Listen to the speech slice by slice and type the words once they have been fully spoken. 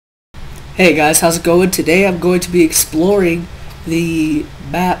Hey guys, how's it going? Today I'm going to be exploring the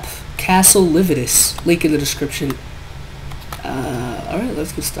map Castle Lividus. Link in the description. Alright,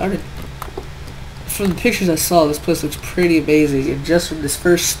 let's get started. From the pictures I saw, this place looks pretty amazing, and just from this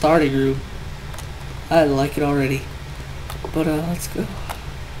first starting room, I like it already. But let's go.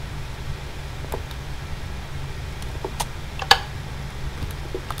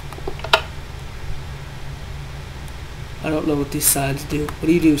 I don't know what these signs do. What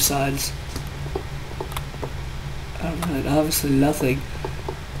do you do, signs? Alright, obviously nothing.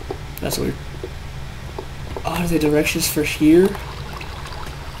 That's weird. Oh, are they directions for here?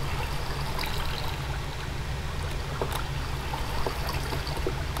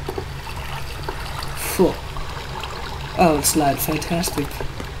 Cool. Oh, it's light. Fantastic.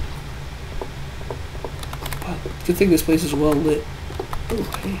 Wow. Good thing this place is well lit.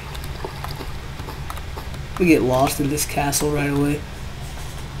 Okay. We get lost in this castle right away.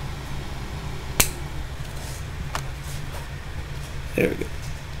 There we go.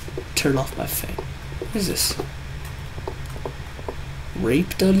 Turn off my fan. What is this?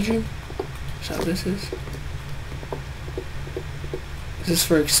 Rape dungeon? Is that what this is? Is this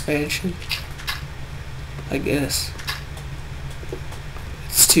for expansion? I guess.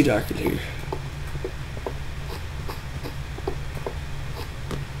 It's too dark in here.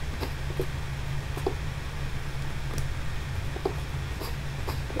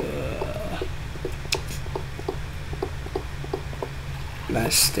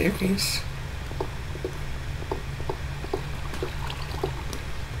 Nice staircase.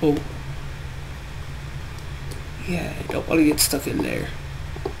 Oh. Yeah, I don't want to get stuck in there.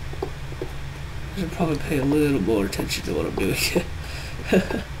 I should probably pay a little more attention to what I'm doing.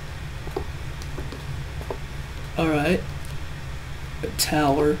 Alright. A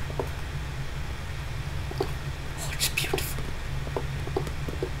tower. Oh, it's beautiful.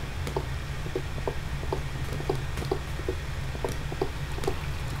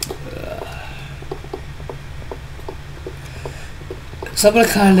 So I'm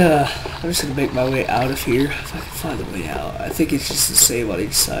just gonna make my way out of here if I can find a way out. I think it's just the same on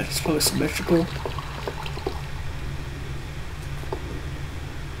each side. It's probably symmetrical.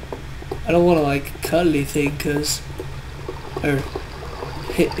 I don't want to like cut anything or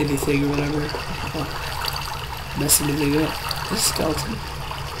hit anything or whatever. Oh, mess anything up. There's a skeleton.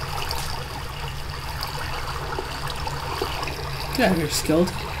 Get out of here,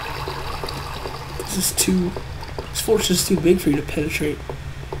 skeleton. This fortress is too big for you to penetrate.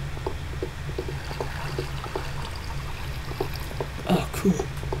 Oh, cool.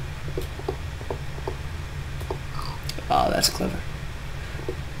 Oh, that's clever.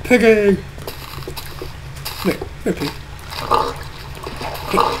 Piggy! Come here, pig.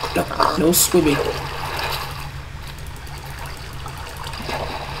 Hey, no swimming.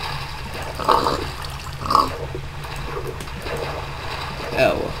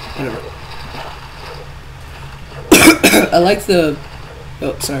 Oh, whatever. I like the...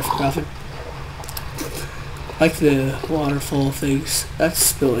 Oh, sorry for coughing. I like the waterfall things. That's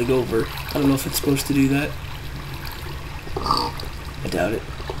spilling over. I don't know if it's supposed to do that. I doubt it.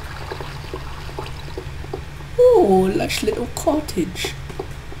 Oh, lush little cottage.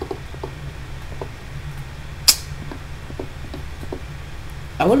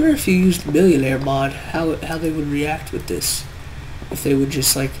 I wonder if you used Millionaire mod, how they would react with this. If they would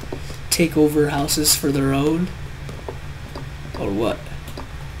just like take over houses for their own. Or what?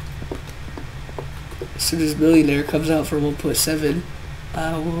 As soon as Millionaire comes out for 1.7,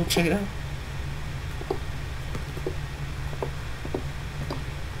 we'll check it out.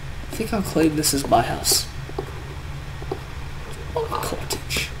 I think I'll claim this as my house. Oh,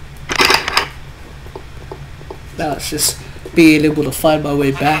 cottage. Now it's just being able to find my way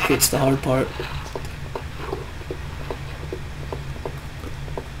back. It's the hard part.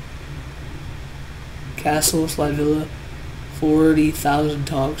 Castle Lividus. 40,000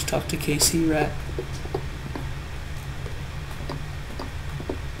 dogs. Talk to KC Rat.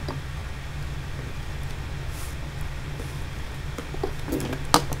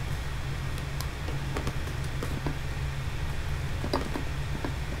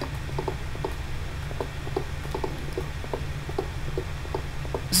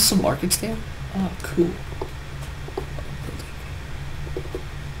 Is this a market stand? Oh, cool.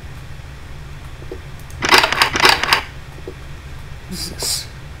 What is this?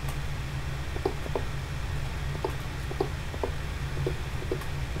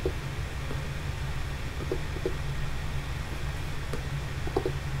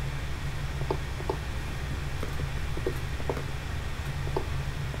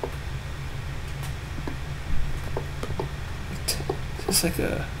 It's like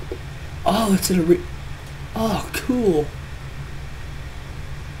a Oh, it's in a oh, cool.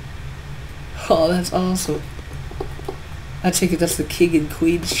 Oh, that's awesome. I take it that's the king and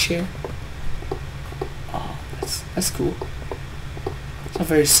queen's chair. Oh, that's cool. It's a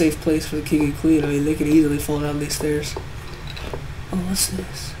very safe place for the king and queen. I mean, they could easily fall down these stairs. Oh, what's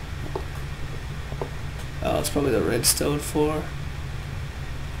this? Oh, it's probably the redstone floor.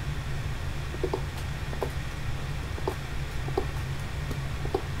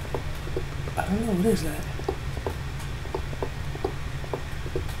 I don't know, what is that?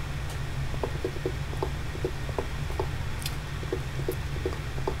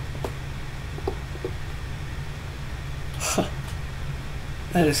 Huh.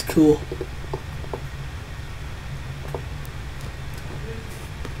 That is cool.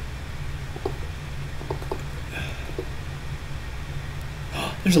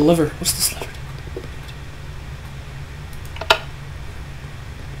 There's a lever. What's this lever?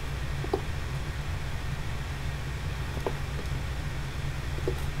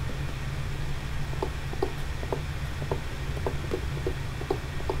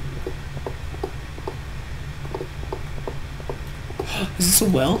 Is this a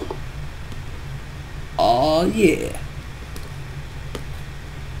well? Oh yeah.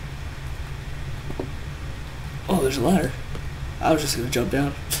 Oh, there's a ladder. I was just gonna jump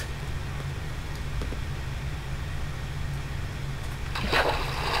down.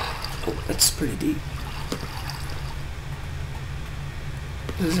 Oh, that's pretty deep.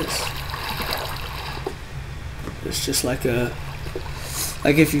 What is this? It's just like a...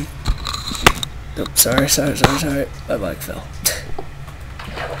 like if you... Oh, sorry. My mic fell.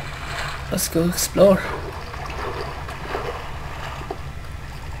 Let's go explore.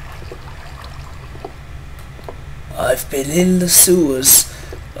 I've been in the sewers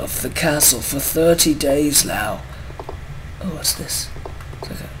of the castle for 30 days now. Oh, what's this? It's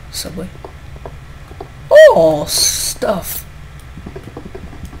like a subway. Oh, stuff.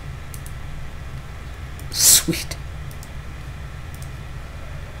 Sweet.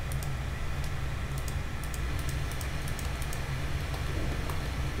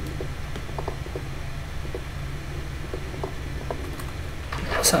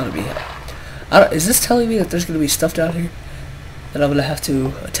 Sound to be. Is this telling me that there's going to be stuff down here that I'm going to have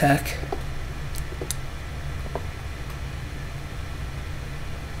to attack?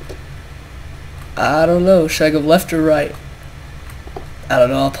 I don't know. Should I go left or right? I don't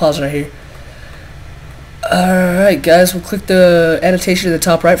know. I'll pause right here. Alright guys, we'll click the annotation in the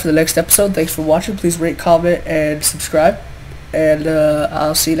top right for the next episode. Thanks for watching. Please rate, comment, and subscribe. And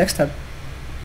I'll see you next time.